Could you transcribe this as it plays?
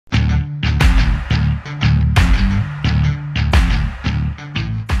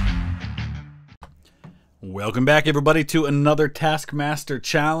Welcome back, everybody, to another Taskmaster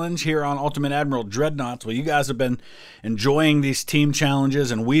challenge here on Ultimate Admiral Dreadnoughts. Well, you guys have been enjoying these team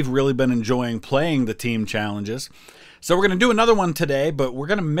challenges, and we've really been enjoying playing the team challenges. So we're going to do another one today, but we're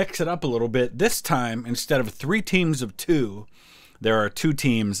going to mix it up a little bit. This time, instead of 3 teams of 2, there are 2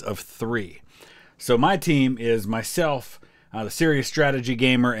 teams of 3. So my team is myself, the Serious Strategy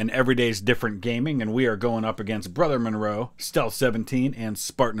Gamer, and Everyday's Different Gaming, and we are going up against Brother Monroe, Stealth 17, and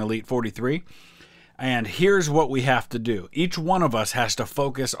Spartan Elite 43. And here's what we have to do. Each one of us has to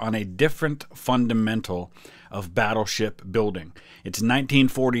focus on a different fundamental of battleship building. It's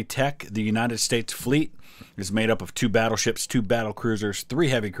 1940 tech. The United States fleet is made up of 2 battleships, 2 battle cruisers, 3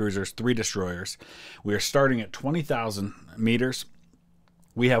 heavy cruisers, 3 destroyers. We are starting at 20,000 meters.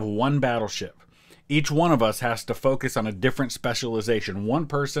 We have 1 battleship. Each one of us has to focus on a different specialization. One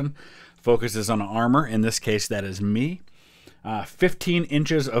person focuses on armor. In this case, that is me. 15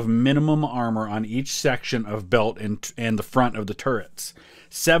 inches of minimum armor on each section of belt and the front of the turrets.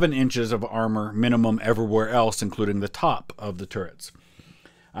 7 inches of armor minimum everywhere else, including the top of the turrets.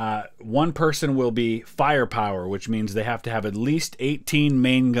 One person will be firepower, which means they have to have at least 18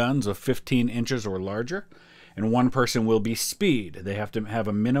 main guns of 15 inches or larger. And one person will be speed. They have to have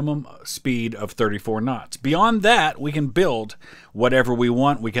a minimum speed of 34 knots. Beyond that, we can build whatever we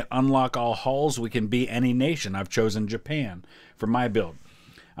want. We can unlock all hulls. We can be any nation. I've chosen Japan for my build.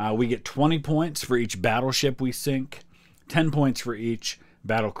 We get 20 points for each battleship we sink, 10 points for each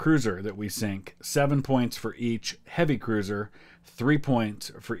battle cruiser that we sink, 7 points for each heavy cruiser, 3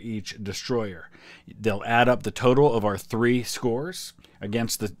 points for each destroyer. They'll add up the total of our 3 scores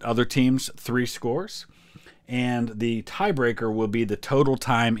against the other team's 3 scores. And the tiebreaker will be the total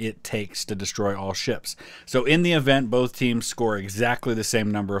time it takes to destroy all ships. So in the event both teams score exactly the same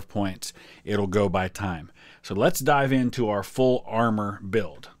number of points, it'll go by time. So let's dive into our full armor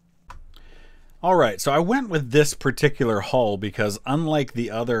build. Alright, so I went with this particular hull because unlike the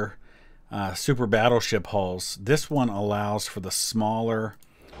other super battleship hulls, this one allows for the smaller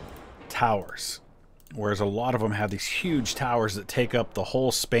towers. Whereas a lot of them have these huge towers that take up the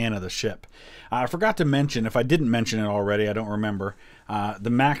whole span of the ship. I forgot to mention, if I didn't mention it already, I don't remember, the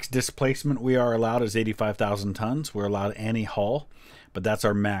max displacement we are allowed is 85,000 tons. We're allowed any hull, but that's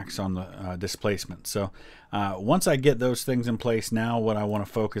our max on the displacement. So once I get those things in place, now what I want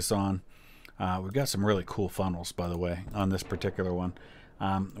to focus on, we've got some really cool funnels, by the way, on this particular one.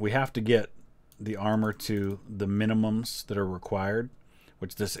 We have to get the armor to the minimums that are required,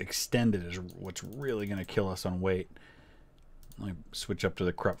 which this extended is what's really going to kill us on weight. Let me switch up to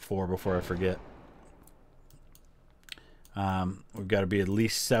the Krupp 4 before I forget. We've got to be at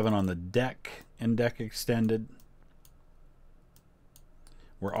least 7 on the deck and deck extended.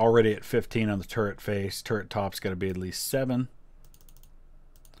 We're already at 15 on the turret face. Turret top's got to be at least 7.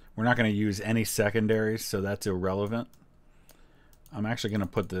 We're not going to use any secondaries, so that's irrelevant. I'm actually going to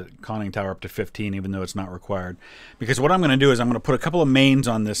put the conning tower up to 15, even though it's not required. Because what I'm going to do is I'm going to put a couple of mains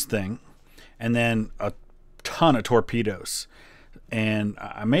on this thing, and then a ton of torpedoes. And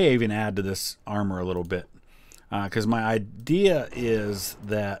I may even add to this armor a little bit. Because my idea is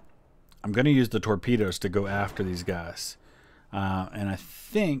that I'm going to use the torpedoes to go after these guys. And I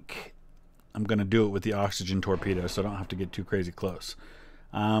think I'm going to do it with the oxygen torpedoes, so I don't have to get too crazy close.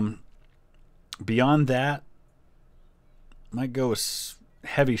 Beyond that, might go with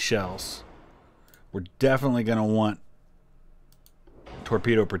heavy shells. We're definitely going to want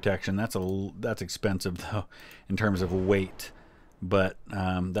torpedo protection. That's expensive though in terms of weight, but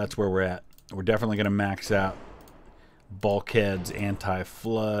that's where we're at. We're definitely going to max out bulkheads,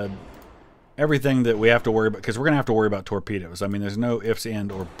 anti-flood, everything that we have to worry about, because we're going to have to worry about torpedoes. I mean, there's no ifs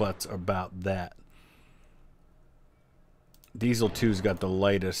and or buts about that. Diesel 2's got the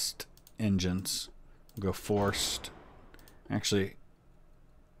lightest engines. We'll go forced. Actually,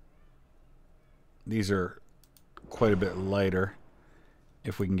 these are quite a bit lighter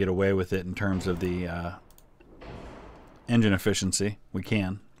if we can get away with it in terms of the engine efficiency. We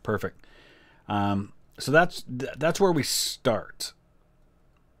can. Perfect. So that's where we start.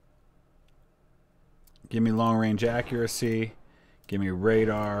 Give me long range accuracy. Give me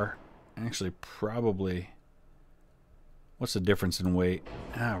radar. Actually, probably, what's the difference in weight?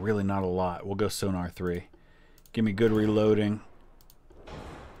 Really not a lot. We'll go sonar 3. Give me good reloading.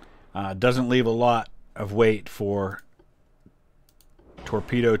 Doesn't leave a lot of weight for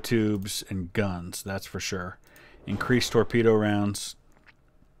torpedo tubes and guns, that's for sure. Increased torpedo rounds.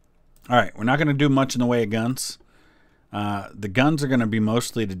 Alright, we're not going to do much in the way of guns. The guns are going to be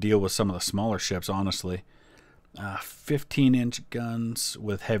mostly to deal with some of the smaller ships, honestly. 15-inch guns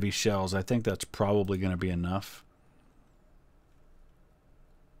with heavy shells. I think that's probably going to be enough.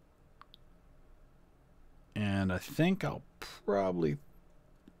 And I think I'll probably...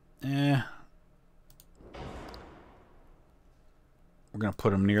 We're going to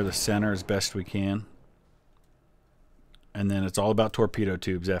put them near the center as best we can. And then it's all about torpedo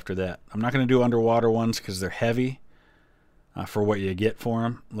tubes after that. I'm not going to do underwater ones because they're heavy for what you get for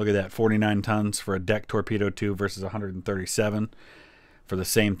them. Look at that, 49 tons for a deck torpedo tube versus 137 for the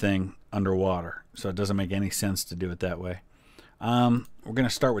same thing underwater. So it doesn't make any sense to do it that way. We're going to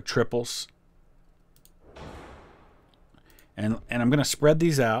start with triples. And I'm going to spread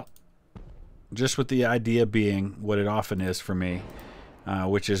these out just with the idea being what it often is for me,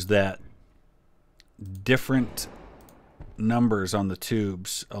 which is that different numbers on the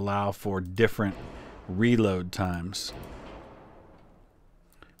tubes allow for different reload times,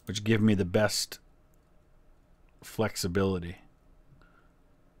 which give me the best flexibility.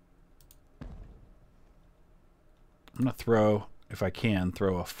 I'm going to throw, if I can,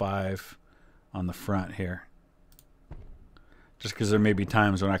 throw a 5 on the front here. Just because there may be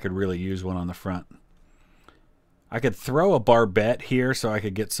times when I could really use one on the front. I could throw a barbette here so I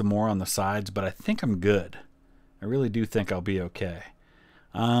could get some more on the sides, but I think I'm good. I really do think I'll be okay.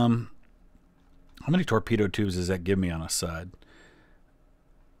 How many torpedo tubes does that give me on a side?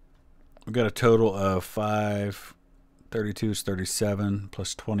 We've got a total of 5, 32 is 37,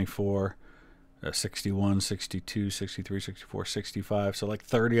 plus 24, 61, 62, 63, 64, 65. So like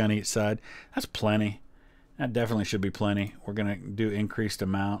 30 on each side. That's plenty. That definitely should be plenty. We're going to do increased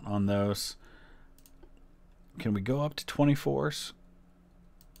amount on those. Can we go up to 24s?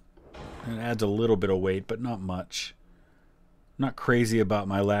 It adds a little bit of weight, but not much. Not crazy about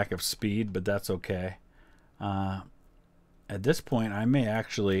my lack of speed, but that's okay. At this point, I may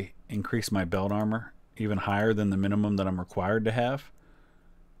actually increase my belt armor even higher than the minimum that I'm required to have.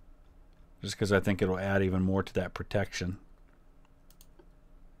 Just because I think it'll add even more to that protection.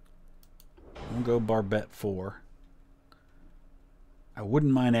 We'll go barbette 4. I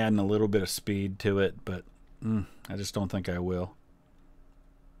wouldn't mind adding a little bit of speed to it, but I just don't think I will.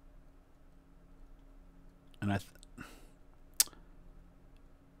 And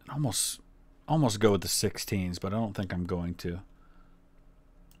almost go with the 16s, but I don't think I'm going to.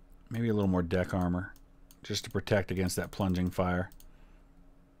 Maybe a little more deck armor just to protect against that plunging fire.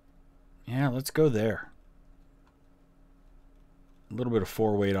 Yeah, let's go there. A little bit of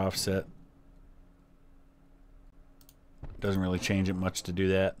 4-weight offset. Doesn't really change it much to do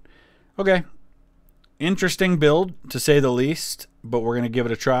that. Okay. Interesting build, to say the least, but we're going to give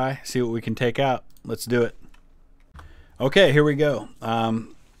it a try, see what we can take out. Let's do it. Okay, here we go.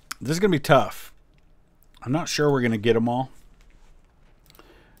 This is going to be tough. I'm not sure we're going to get them all.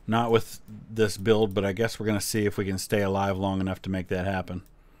 Not with this build, but I guess we're going to see if we can stay alive long enough to make that happen.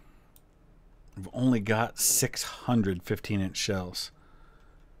 We've only got 600 15-inch shells.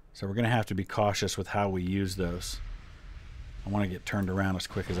 So we're going to have to be cautious with how we use those. I want to get turned around as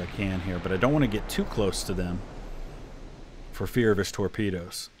quick as I can here, but I don't want to get too close to them for fear of his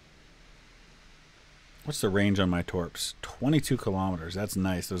torpedoes. What's the range on my torps? 22 kilometers. That's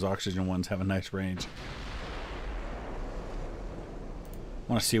nice. Those oxygen ones have a nice range.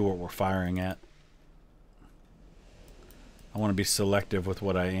 I want to see what we're firing at. I want to be selective with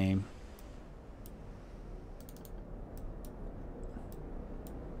what I aim.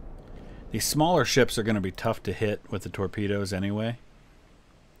 These smaller ships are going to be tough to hit with the torpedoes anyway.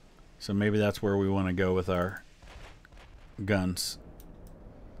 So maybe that's where we want to go with our guns.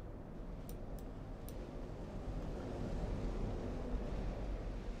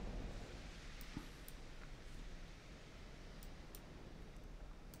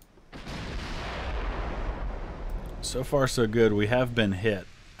 So far so good. We have been hit.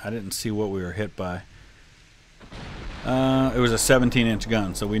 I didn't see what we were hit by. It was a 17-inch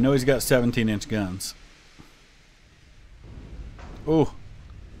gun, so we know he's got 17-inch guns. Ooh.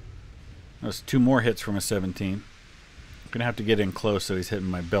 There's 2 more hits from a 17. I'm going to have to get in close so he's hitting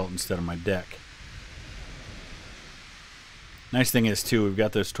my belt instead of my deck. Nice thing is, too, we've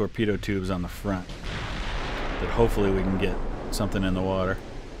got those torpedo tubes on the front that hopefully we can get something in the water.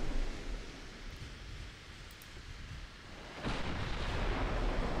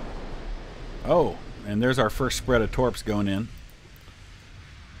 Oh, and there's our first spread of torps going in.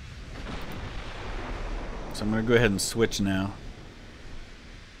 So I'm going to go ahead and switch now.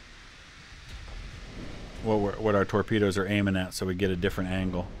 What our torpedoes are aiming at, so we get a different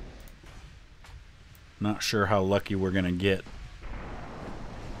angle. Not sure how lucky we're going to get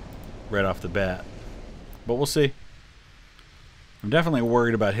right off the bat, but we'll see. I'm definitely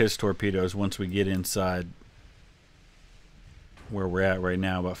worried about his torpedoes once we get inside where we're at right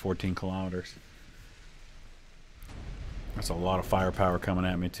now, about 14 kilometers. That's a lot of firepower coming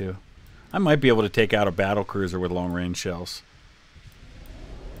at me too. I might be able to take out a battle cruiser with long-range shells.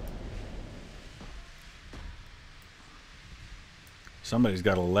 Somebody's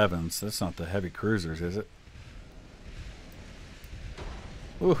got 11s. That's not the heavy cruisers, is it?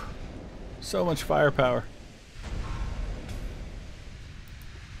 Ooh, so much firepower.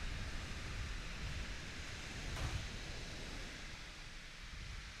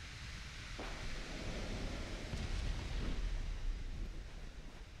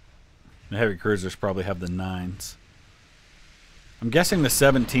 The heavy cruisers probably have the 9s. I'm guessing the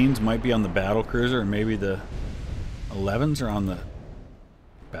 17s might be on the battle cruiser and maybe the 11s are on the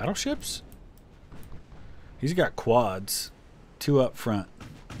battleships? He's got quads. 2 up front.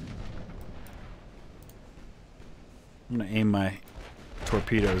 I'm going to aim my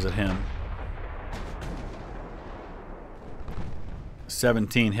torpedoes at him.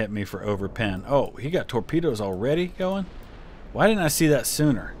 17 hit me for overpen. Oh, he got torpedoes already going? Why didn't I see that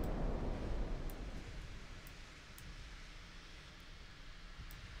sooner?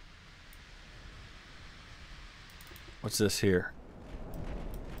 What's this here?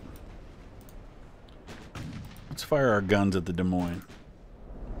 Let's fire our guns at the Des Moines.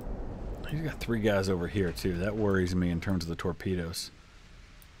 He's got 3 guys over here too. That worries me in terms of the torpedoes.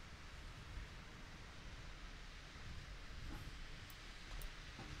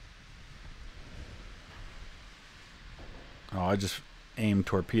 Oh, I just aimed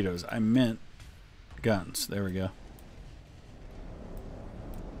torpedoes. I meant guns. There we go.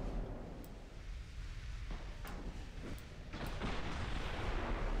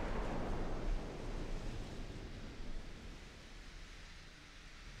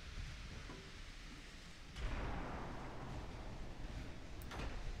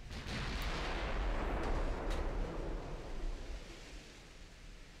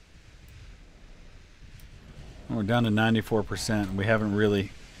 We're down to 94%. We haven't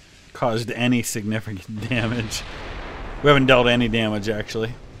really caused any significant damage. We haven't dealt any damage,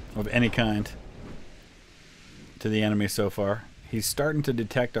 actually, of any kind to the enemy so far. He's starting to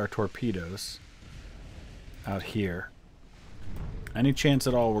detect our torpedoes out here. Any chance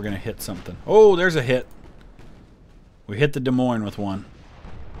at all we're going to hit something? Oh, there's a hit. We hit the Des Moines with one.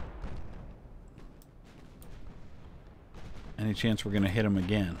 Any chance we're going to hit him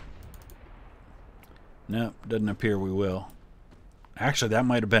again? Nope, doesn't appear we will. Actually, that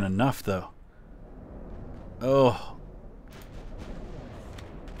might have been enough, though. Oh.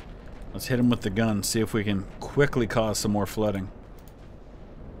 Let's hit him with the gun, see if we can quickly cause some more flooding.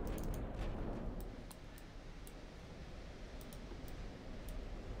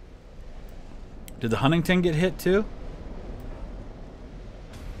 Did the Huntington get hit, too?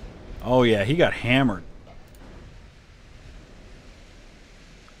 Oh, yeah, he got hammered.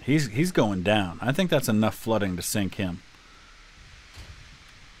 He's going down. I think that's enough flooding to sink him.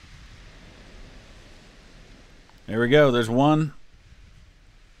 There we go. There's one.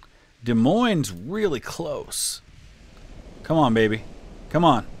 Des Moines really close. Come on, baby. Come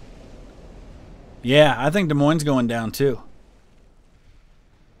on. Yeah, I think Des Moines going down too.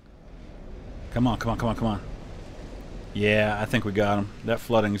 Come on, come on, come on, come on. Yeah, I think we got him. That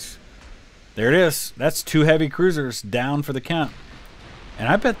flooding's... There it is. That's 2 heavy cruisers down for the count. And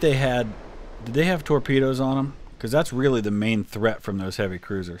I bet they had... Did they have torpedoes on them? Because that's really the main threat from those heavy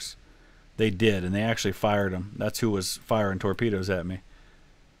cruisers. They did, and they actually fired them. That's who was firing torpedoes at me.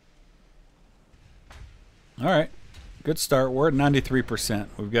 Alright. Good start. We're at 93%.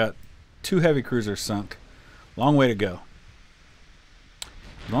 We've got 2 heavy cruisers sunk. Long way to go.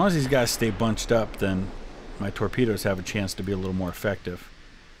 As long as these guys stay bunched up, then my torpedoes have a chance to be a little more effective.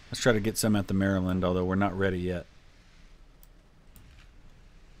 Let's try to get some at the Maryland, although we're not ready yet.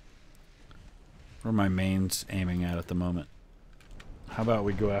 Where are my mains aiming at the moment? How about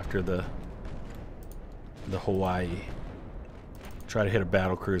we go after the Hawaii? Try to hit a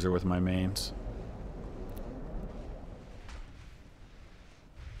battle cruiser with my mains.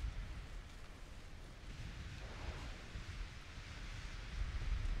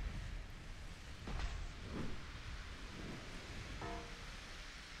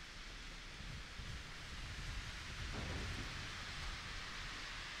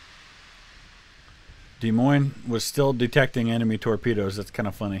 Des Moines was still detecting enemy torpedoes. That's kind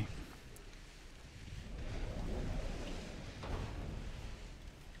of funny.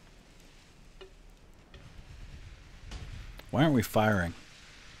 Why aren't we firing?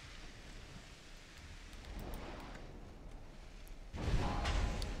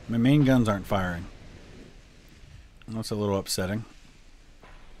 My main guns aren't firing. That's a little upsetting.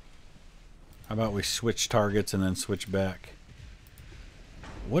 How about we switch targets and then switch back?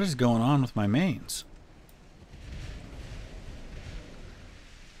 What is going on with my mains?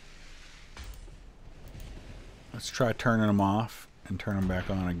 Let's try turning them off and turn them back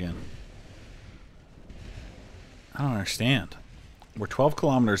on again. I don't understand. We're 12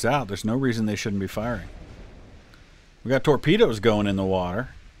 kilometers out. There's no reason they shouldn't be firing. We got torpedoes going in the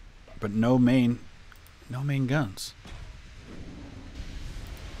water, but no main guns.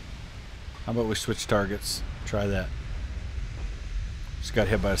 How about we switch targets? Try that. Just got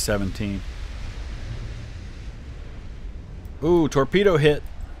hit by a 17. Ooh, torpedo hit.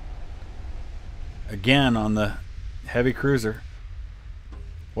 Again on the heavy cruiser.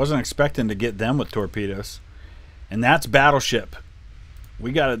 Wasn't expecting to get them with torpedoes. And that's battleship.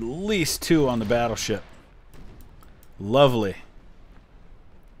 We got at least 2 on the battleship. Lovely.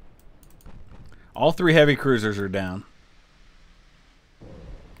 All 3 heavy cruisers are down.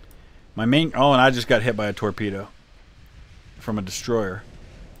 My main... Oh, and I just got hit by a torpedo from a destroyer.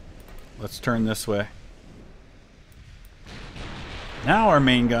 Let's turn this way. Now our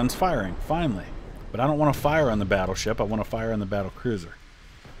main gun's firing, finally. But I don't want to fire on the battleship. I want to fire on the battle cruiser.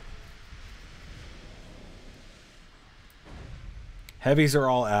 Heavies are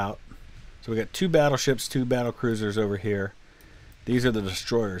all out. So we got 2 battleships, 2 battle cruisers over here. These are the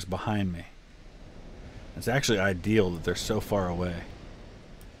destroyers behind me. It's actually ideal that they're so far away,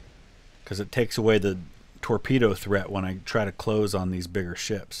 because it takes away the torpedo threat when I try to close on these bigger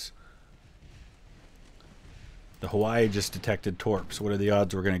ships. The Hawaii just detected torps. What are the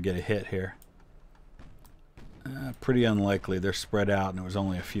odds we're going to get a hit here? Pretty unlikely. They're spread out and it was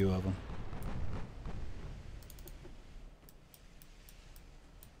only a few of them.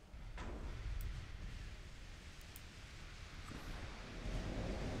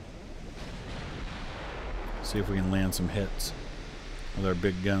 See if we can land some hits with our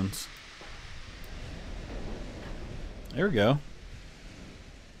big guns. There we go.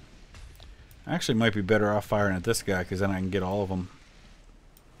 I actually might be better off firing at this guy, because then I can get all of them,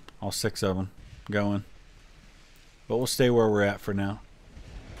 all 6 of them going. But we'll stay where we're at for now.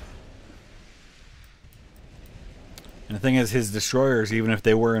 And the thing is, his destroyers, even if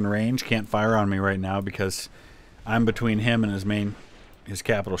they were in range, can't fire on me right now because I'm between him and his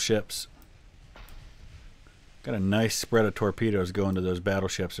capital ships. Got a nice spread of torpedoes going to those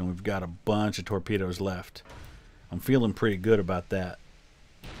battleships, and we've got a bunch of torpedoes left. I'm feeling pretty good about that.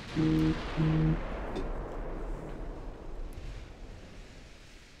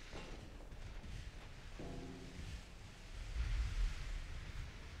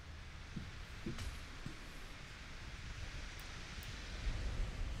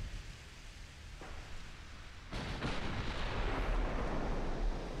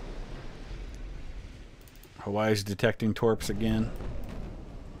 Hawaii's detecting torps again.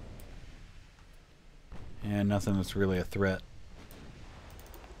 And nothing that's really a threat.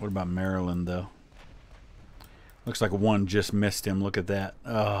 What about Maryland, though? Looks like one just missed him. Look at that.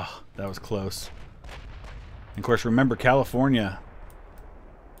 Oh, that was close. And of course, remember, California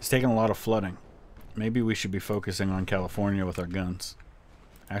is taking a lot of flooding. Maybe we should be focusing on California with our guns.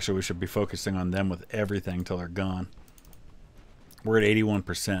 Actually, we should be focusing on them with everything till they're gone. We're at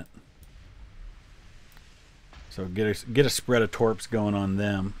 81%. So get a spread of torps going on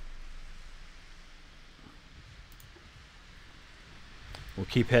them. We'll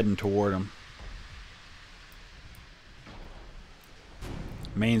keep heading toward them.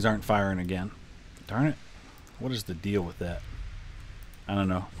 Mains aren't firing again. Darn it. What is the deal with that? I don't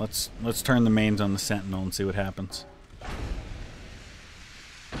know. Let's turn the mains on the Sentinel and see what happens.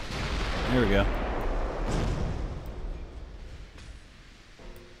 There we go.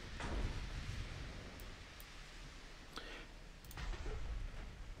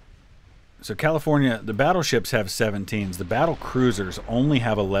 So California, the battleships have 17s. The battle cruisers only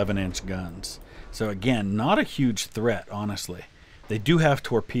have 11-inch guns. So again, not a huge threat, honestly. They do have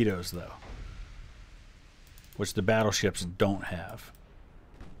torpedoes, though, which the battleships don't have.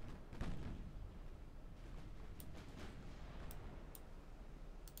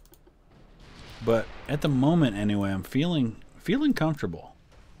 But at the moment, anyway, I'm feeling comfortable.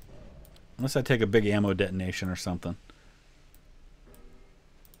 Unless I take a big ammo detonation or something.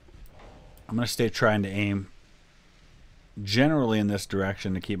 I'm going to stay trying to aim generally in this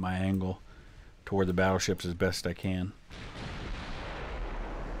direction to keep my angle toward the battleships as best I can.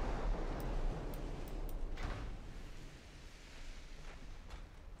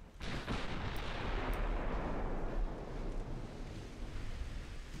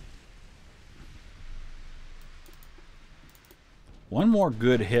 One more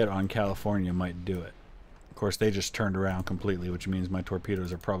good hit on California might do it. Of course, they just turned around completely, which means my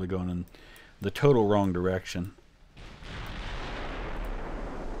torpedoes are probably going in the total wrong direction.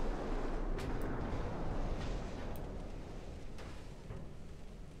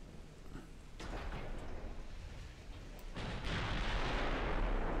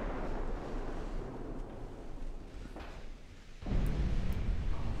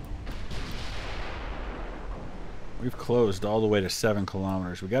 We've closed all the way to 7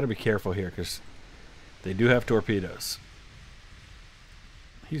 kilometers. We got to be careful here because they do have torpedoes.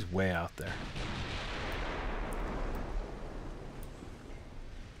 He's way out there.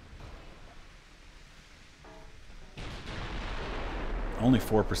 Only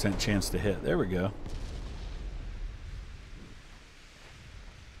 4% chance to hit. There we go.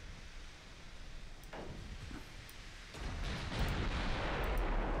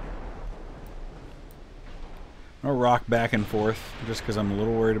 I'll rock back and forth just because I'm a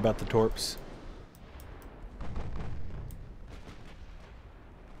little worried about the torps.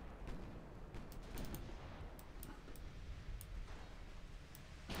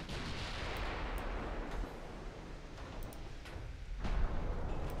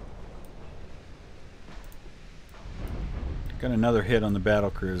 Got another hit on the battle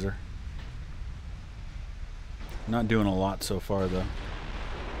cruiser. Not doing a lot so far though.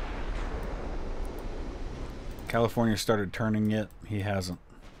 California started turning yet? He hasn't.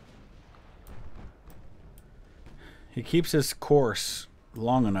 He keeps his course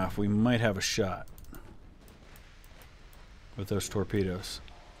long enough, we might have a shot with those torpedoes.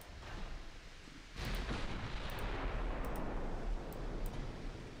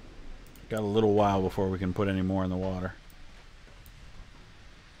 Got a little while before we can put any more in the water.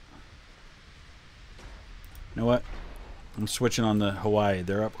 You know what? I'm switching on the Hawaii.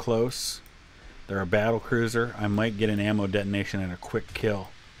 They're up close. They're a battle cruiser. I might get an ammo detonation and a quick kill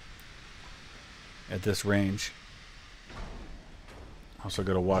at this range. Also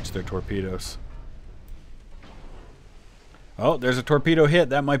got to watch their torpedoes. Oh, there's a torpedo hit.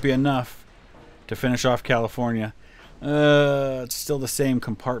 That might be enough to finish off California. It's still the same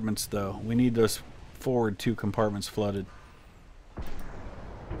compartments though. We need those forward 2 compartments flooded.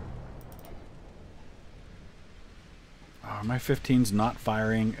 Oh, my 15's not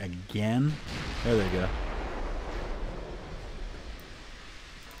firing again. There they go.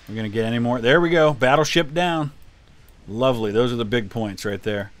 We're going to get any more. There we go. Battleship down. Lovely. Those are the big points right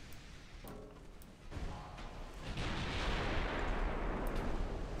there.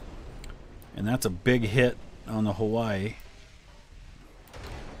 And that's a big hit on the Hawaii.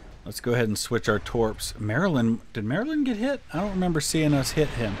 Let's go ahead and switch our torps. Maryland. Did Maryland get hit? I don't remember seeing us hit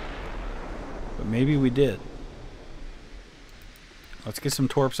him. But maybe we did. Let's get some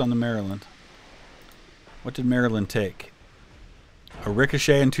torps on the Maryland. What did Maryland take? A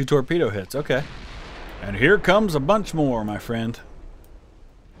ricochet and 2 torpedo hits. Okay. And here comes a bunch more, my friend.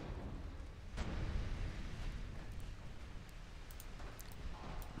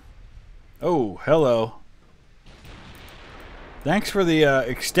 Oh, hello. Thanks for the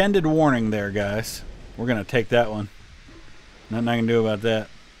extended warning there, guys. We're going to take that one. Nothing I can do about that.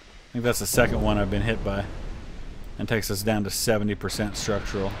 I think that's the second one I've been hit by. And takes us down to 70%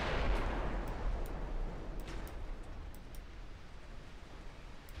 structural.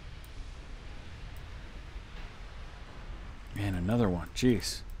 Man, another one.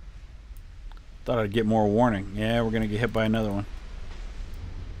 Jeez. Thought I'd get more warning. Yeah, we're going to get hit by another one.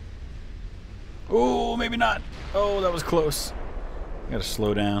 Oh, maybe not. Oh, that was close. Got to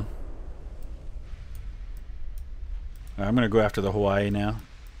slow down. Right, I'm going to go after the Hawaii now.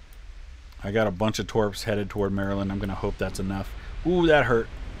 I got a bunch of torps headed toward Maryland. I'm going to hope that's enough. Ooh, that hurt.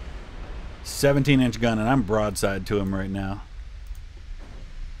 17-inch gun, and I'm broadside to him right now.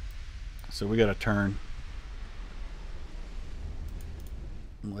 So we got to turn.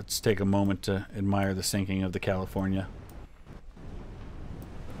 Let's take a moment to admire the sinking of the California.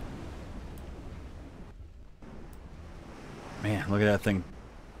 Man, look at that thing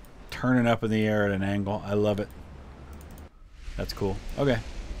turning up in the air at an angle. I love it. That's cool. Okay.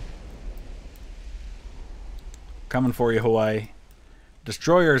 Coming for you, Hawaii.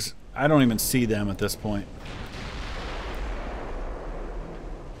 Destroyers, I don't even see them at this point.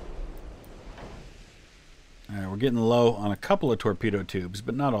 Alright, we're getting low on a couple of torpedo tubes,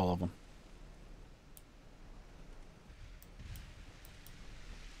 but not all of them.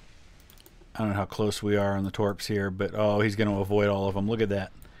 I don't know how close we are on the torps here, but oh, he's going to avoid all of them. Look at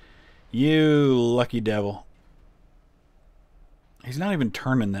that. You lucky devil. He's not even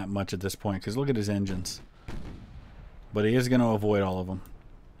turning that much at this point, because look at his engines. But he is going to avoid all of them.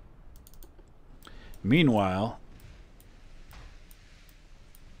 Meanwhile,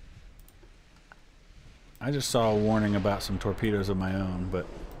 I just saw a warning about some torpedoes of my own, but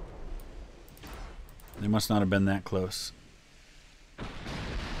they must not have been that close.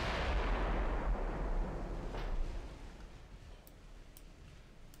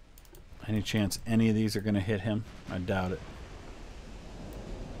 Any chance any of these are going to hit him? I doubt it.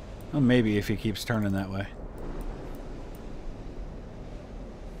 Well, maybe if he keeps turning that way.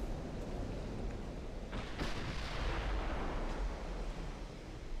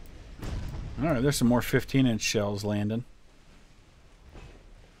 Alright, there's some more 15-inch shells landing.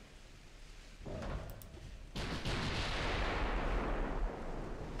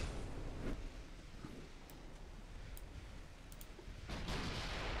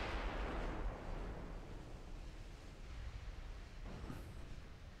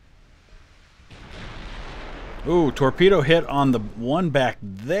 Ooh, torpedo hit on the one back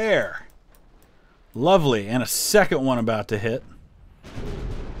there. Lovely. And a second one about to hit.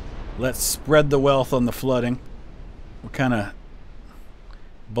 Let's spread the wealth on the flooding. What kind of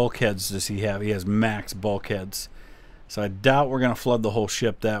bulkheads does he have? He has max bulkheads. So I doubt we're going to flood the whole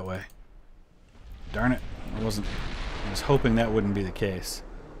ship that way. Darn it. I was hoping that wouldn't be the case.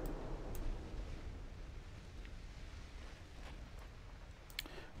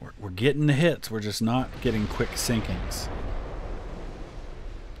 We're getting the hits. We're just not getting quick sinkings.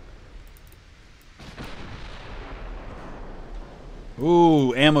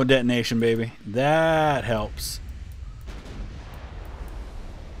 Ooh, ammo detonation, baby. That helps.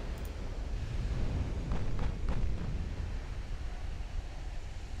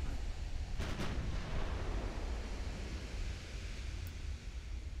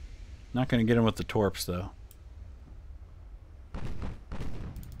 Not going to get him with the torps, though.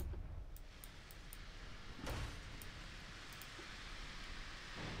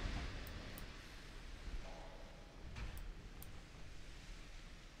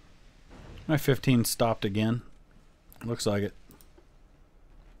 My 15 stopped again. Looks like it.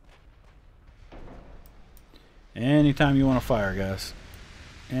 Anytime you want to fire, guys.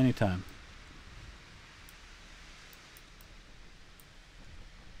 Anytime.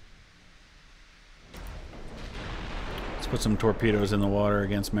 Let's put some torpedoes in the water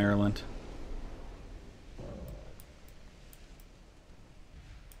against Maryland.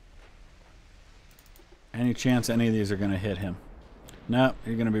 Any chance any of these are going to hit him? Nope,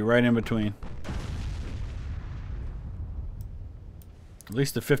 you're going to be right in between. At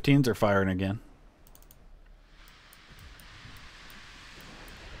least the 15s are firing again.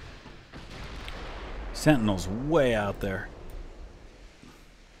 Sentinel's way out there.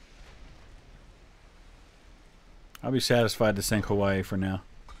 I'll be satisfied to sink Hawaii for now.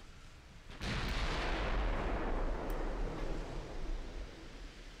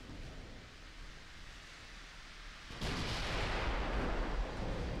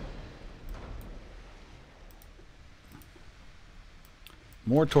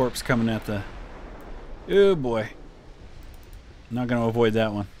 More torps coming at the... Oh boy. Not going to avoid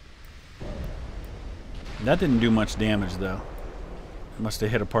that one. That didn't do much damage though. It must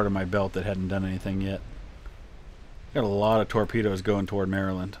have hit a part of my belt that hadn't done anything yet. Got a lot of torpedoes going toward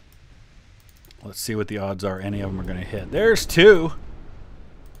Maryland. Let's see what the odds are any of them are going to hit. There's two!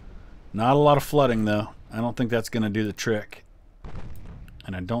 Not a lot of flooding though. I don't think that's going to do the trick.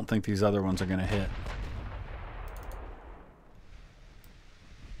 And I don't think these other ones are going to hit.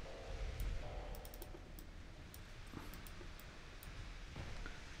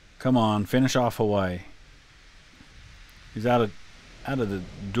 Come on, finish off Hawaii. He's out of the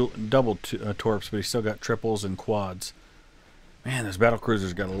double torps, but he's still got triples and quads. Man, this battle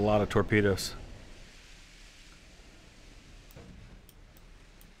cruiser's got a lot of torpedoes.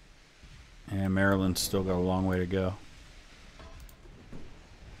 And Maryland's still got a long way to go.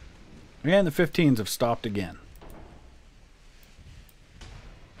 And the 15s have stopped again.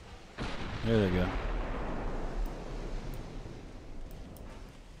 There they go.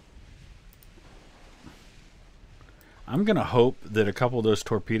 I'm going to hope that a couple of those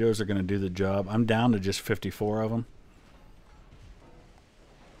torpedoes are going to do the job. I'm down to just 54 of them.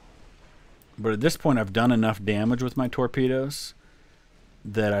 But at this point, I've done enough damage with my torpedoes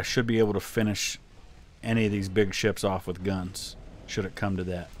that I should be able to finish any of these big ships off with guns, should it come to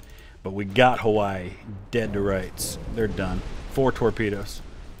that. But we got Hawaii dead to rights. They're done. 4 torpedoes.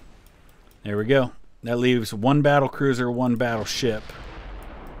 There we go. That leaves 1 battle cruiser, 1 battleship.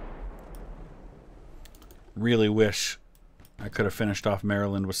 Really wish I could have finished off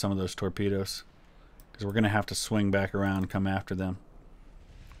Maryland with some of those torpedoes, because we're going to have to swing back around and come after them,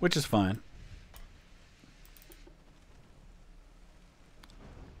 which is fine.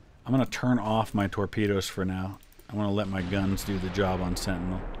 I'm going to turn off my torpedoes for now. I want to let my guns do the job on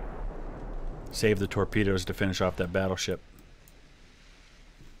Sentinel. Save the torpedoes to finish off that battleship.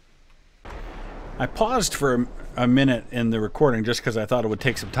 I paused for a minute in the recording just because I thought it would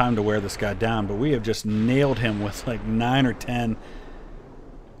take some time to wear this guy down, but we have just nailed him with like 9 or 10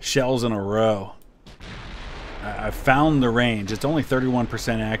 shells in a row. I found the range. It's only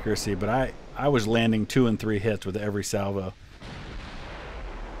 31% accuracy, but I was landing 2 and 3 hits with every salvo.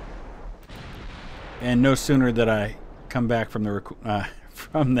 And no sooner did I come back from the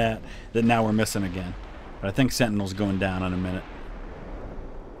from that now we're missing again. But I think Sentinel's going down in a minute.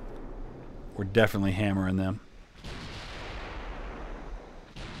 We're definitely hammering them.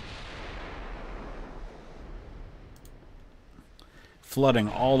 Flooding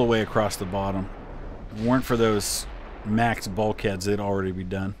all the way across the bottom. If it weren't for those max bulkheads, they'd already be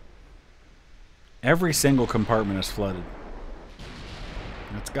done. Every single compartment is flooded.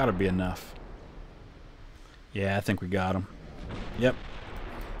 That's got to be enough. Yeah, I think we got them. Yep.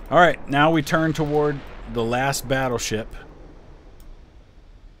 Alright, now we turn toward the last battleship.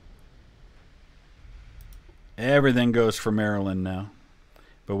 Everything goes for Maryland now.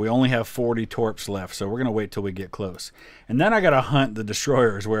 But we only have 40 torps left, so we're going to wait till we get close. And then I got to hunt the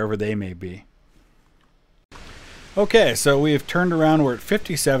destroyers wherever they may be. Okay, so we've turned around. We're at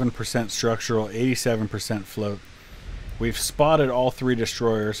 57% structural, 87% float. We've spotted all 3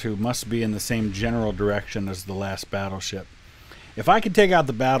 destroyers who must be in the same general direction as the last battleship. If I could take out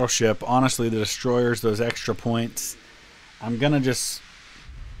the battleship, honestly, the destroyers, those extra points, I'm going to just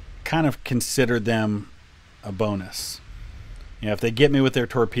kind of consider them a bonus. You know, if they get me with their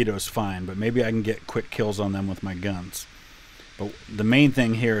torpedoes, fine, but maybe I can get quick kills on them with my guns. But the main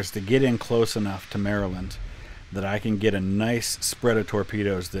thing here is to get in close enough to Maryland that I can get a nice spread of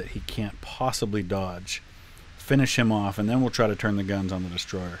torpedoes that he can't possibly dodge. Finish him off, and then we'll try to turn the guns on the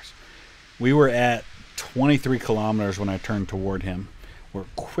destroyers. We were at 23 kilometers when I turned toward him. We're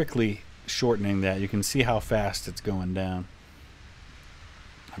quickly shortening that. You can see how fast it's going down.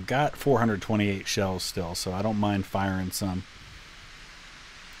 I've got 428 shells still, so I don't mind firing some.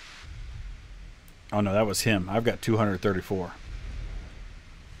 Oh no, that was him. I've got 234.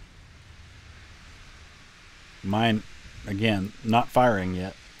 Mine, again, not firing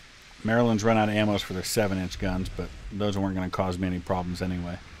yet. Maryland's run out of ammo for their 7-inch guns, but those weren't going to cause me any problems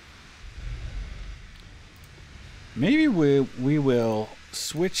anyway. Maybe we will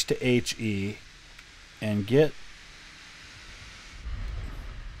switch to HE and get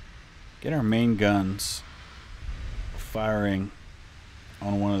our main guns firing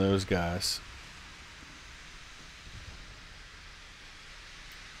on one of those guys.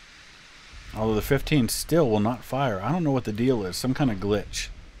 Although the 15 still will not fire. I don't know what the deal is. Some kind of glitch.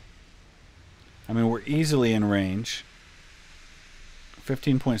 I mean, we're easily in range.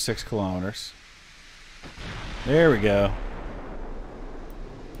 15.6 kilometers. There we go.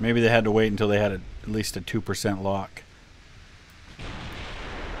 Maybe they had to wait until they had at least a 2% lock.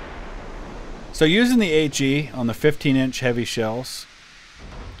 So using the HE on the 15-inch heavy shells,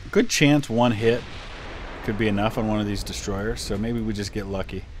 good chance one hit could be enough on one of these destroyers. So maybe we just get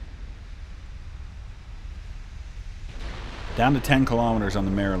lucky. Down to 10 kilometers on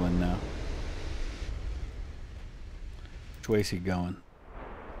the Maryland now. Which way is he going?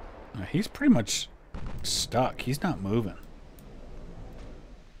 He's pretty much stuck. He's not moving.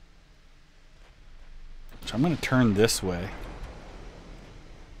 So I'm going to turn this way.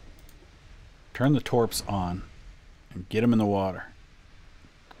 Turn the torps on and get him in the water.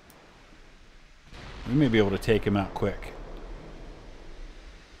 We may be able to take him out quick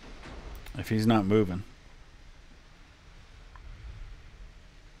if he's not moving.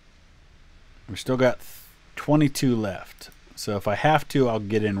 We've still got 22 left. So if I have to, I'll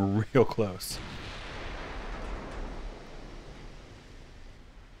get in real close.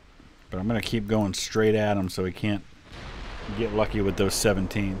 But I'm going to keep going straight at him so he can't get lucky with those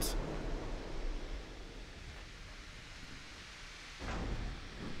 17s.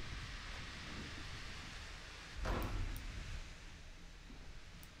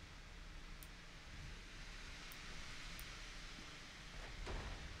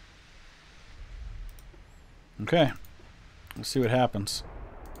 Okay, let's see what happens.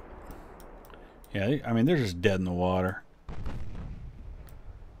 Yeah, I mean, they're just dead in the water.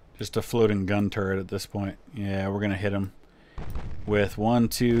 Just a floating gun turret at this point. Yeah, we're going to hit them with 1,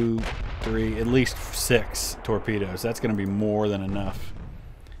 2, 3, at least 6 torpedoes. That's going to be more than enough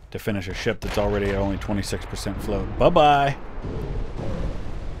to finish a ship that's already at only 26% float. Bye-bye.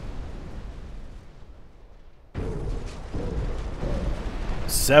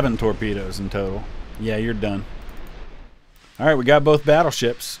 Seven torpedoes in total. Yeah, you're done. Alright, we got both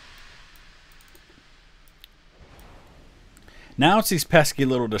battleships. Now it's these pesky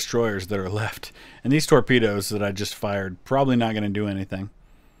little destroyers that are left. And these torpedoes that I just fired, probably not going to do anything.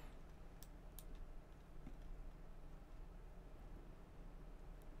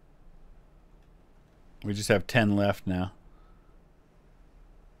 We just have 10 left now.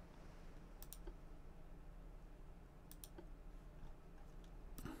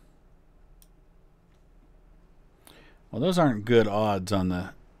 Well, those aren't good odds on the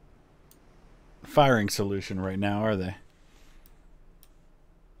firing solution right now, are they?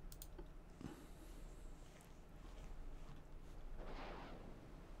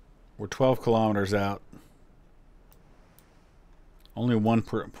 We're 12 kilometers out. Only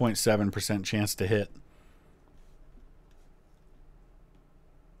 1.7% chance to hit.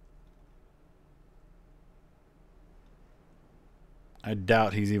 I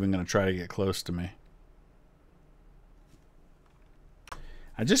doubt he's even going to try to get close to me.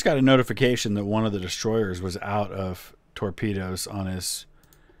 I just got a notification that one of the destroyers was out of torpedoes on his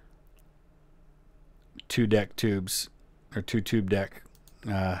 2-deck tubes, or 2-tube deck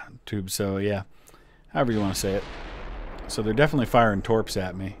tubes. So yeah, however you want to say it. So they're definitely firing torps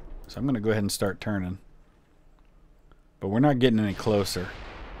at me. So I'm going to go ahead and start turning. But we're not getting any closer.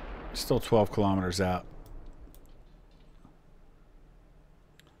 Still 12 kilometers out.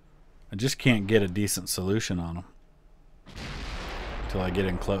 I just can't get a decent solution on them until I get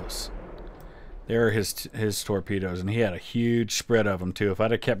in close. There are his torpedoes, and he had a huge spread of them too. If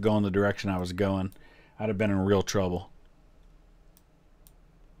I'd have kept going the direction I was going, I'd have been in real trouble.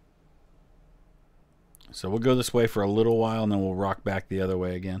 So we'll go this way for a little while, and then we'll rock back the other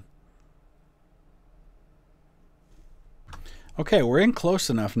way again. Okay, we're in close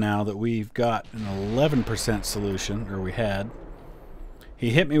enough now that we've got an 11% solution, or we had. He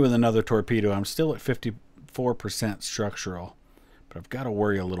hit me with another torpedo. I'm still at 54% structural, but I've got to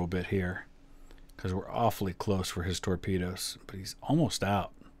worry a little bit here because we're awfully close for his torpedoes, but he's almost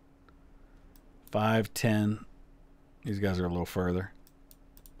out. 5, 10. These guys are a little further.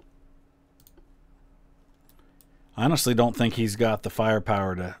 I honestly don't think he's got the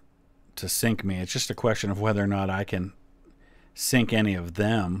firepower to sink me. It's just a question of whether or not I can sink any of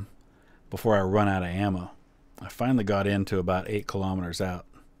them before I run out of ammo. I finally got into about 8 kilometers out.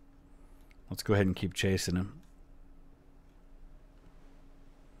 Let's go ahead and keep chasing him.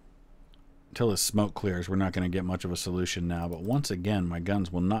 Until his smoke clears, we're not going to get much of a solution now. But once again, my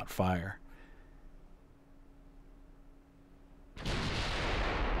guns will not fire.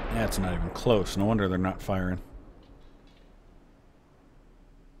 That's not even close. No wonder they're not firing.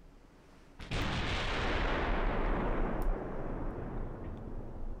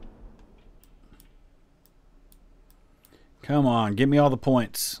 Come on, give me all the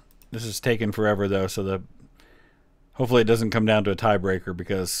points. This is taking forever though, so hopefully it doesn't come down to a tiebreaker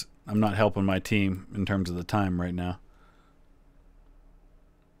because I'm not helping my team in terms of the time right now.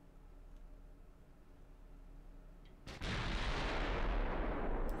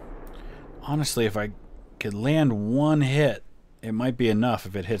 Honestly, if I could land one hit, it might be enough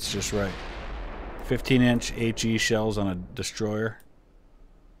if it hits just right. 15-inch HE shells on a destroyer.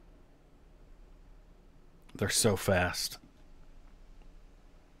 They're so fast.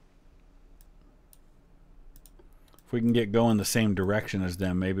 If we can get going the same direction as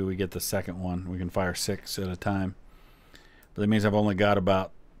them, maybe we get the second one. We can fire 6 at a time. But that means I've only got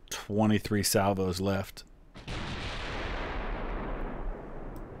about 23 salvos left.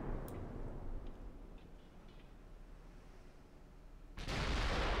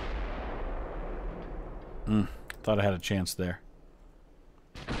 Thought I had a chance there.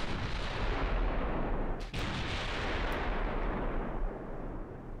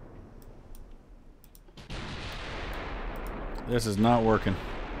 This is not working.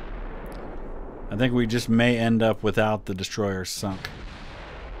 I think we just may end up without the destroyers sunk.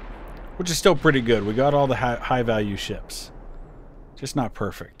 Which is still pretty good. We got all the high value ships. Just not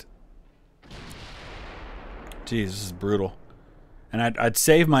perfect. Jeez, this is brutal. And I'd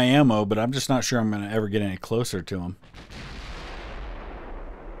save my ammo, but I'm just not sure I'm going to ever get any closer to him.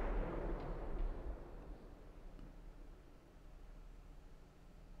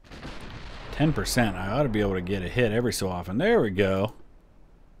 %. I ought to be able to get a hit every so often. There we go.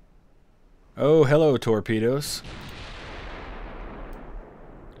 Oh, hello, torpedoes.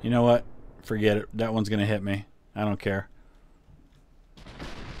 You know what? Forget it. That one's going to hit me. I don't care.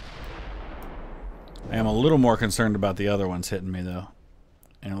 I am a little more concerned about the other ones hitting me, though.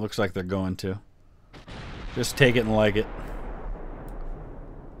 And it looks like they're going to. Just take it and like it.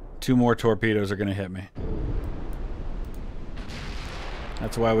 2 more torpedoes are going to hit me.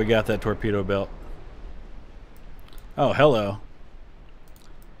 That's why we got that torpedo belt. Oh, hello.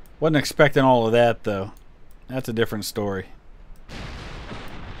 Wasn't expecting all of that, though. That's a different story.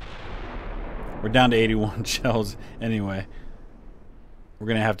 We're down to 81 shells anyway. We're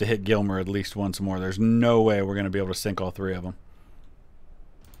going to have to hit Gilmer at least once more. There's no way we're going to be able to sink all 3 of them.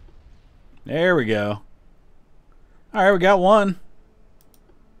 There we go. Alright, we got one.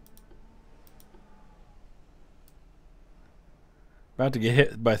 About to get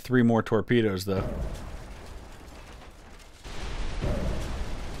hit by 3 more torpedoes, though.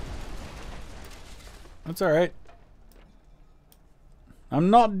 That's alright. I'm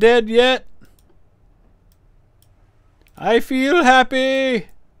not dead yet. I feel happy.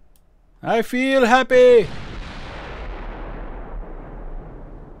 I feel happy.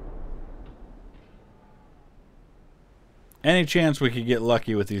 Any chance we could get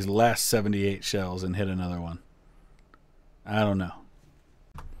lucky with these last 78 shells and hit another one? I don't know.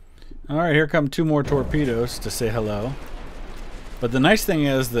 All right, here come 2 more torpedoes to say hello. But the nice thing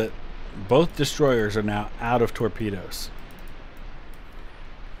is that both destroyers are now out of torpedoes.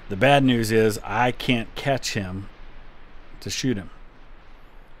 The bad news is I can't catch him to shoot him.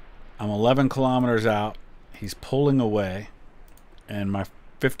 I'm 11 kilometers out. He's pulling away, and my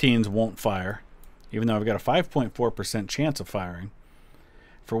 15s won't fire, even though I've got a 5.4% chance of firing.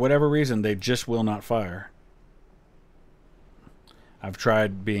 For whatever reason, they just will not fire. I've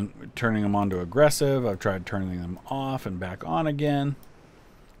tried turning them on to aggressive. I've tried turning them off and back on again.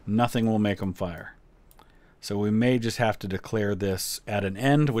 Nothing will make them fire. So we may just have to declare this at an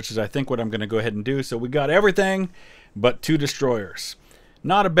end, which is I think what I'm going to go ahead and do. So we got everything but 2 destroyers.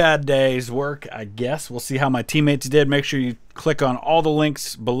 Not a bad day's work, I guess. We'll see how my teammates did. Make sure you click on all the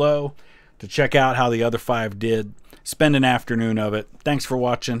links below to check out how the other 5 did. Spend an afternoon of it. Thanks for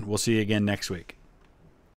watching. We'll see you again next week.